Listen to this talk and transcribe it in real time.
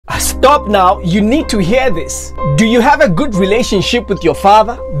Stop now, you need to hear this. Do you have a good relationship with your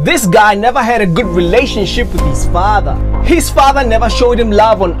father? This guy never had a good relationship with his father. His father never showed him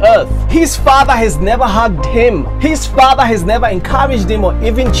love on earth. His father has never hugged him. His father has never encouraged him or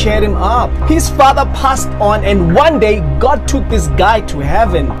even cheered him up. His father passed on, and one day God took this guy to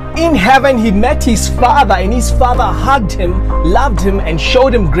heaven. In heaven, he met his father, and his father hugged him, loved him, and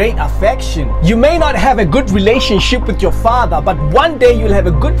showed him great affection. You may not have a good relationship with your father, but one day you'll have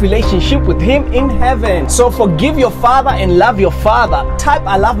a good relationship with him in heaven. So forgive your father and love your father. Type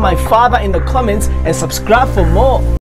 "I love my father" in the comments and subscribe for more.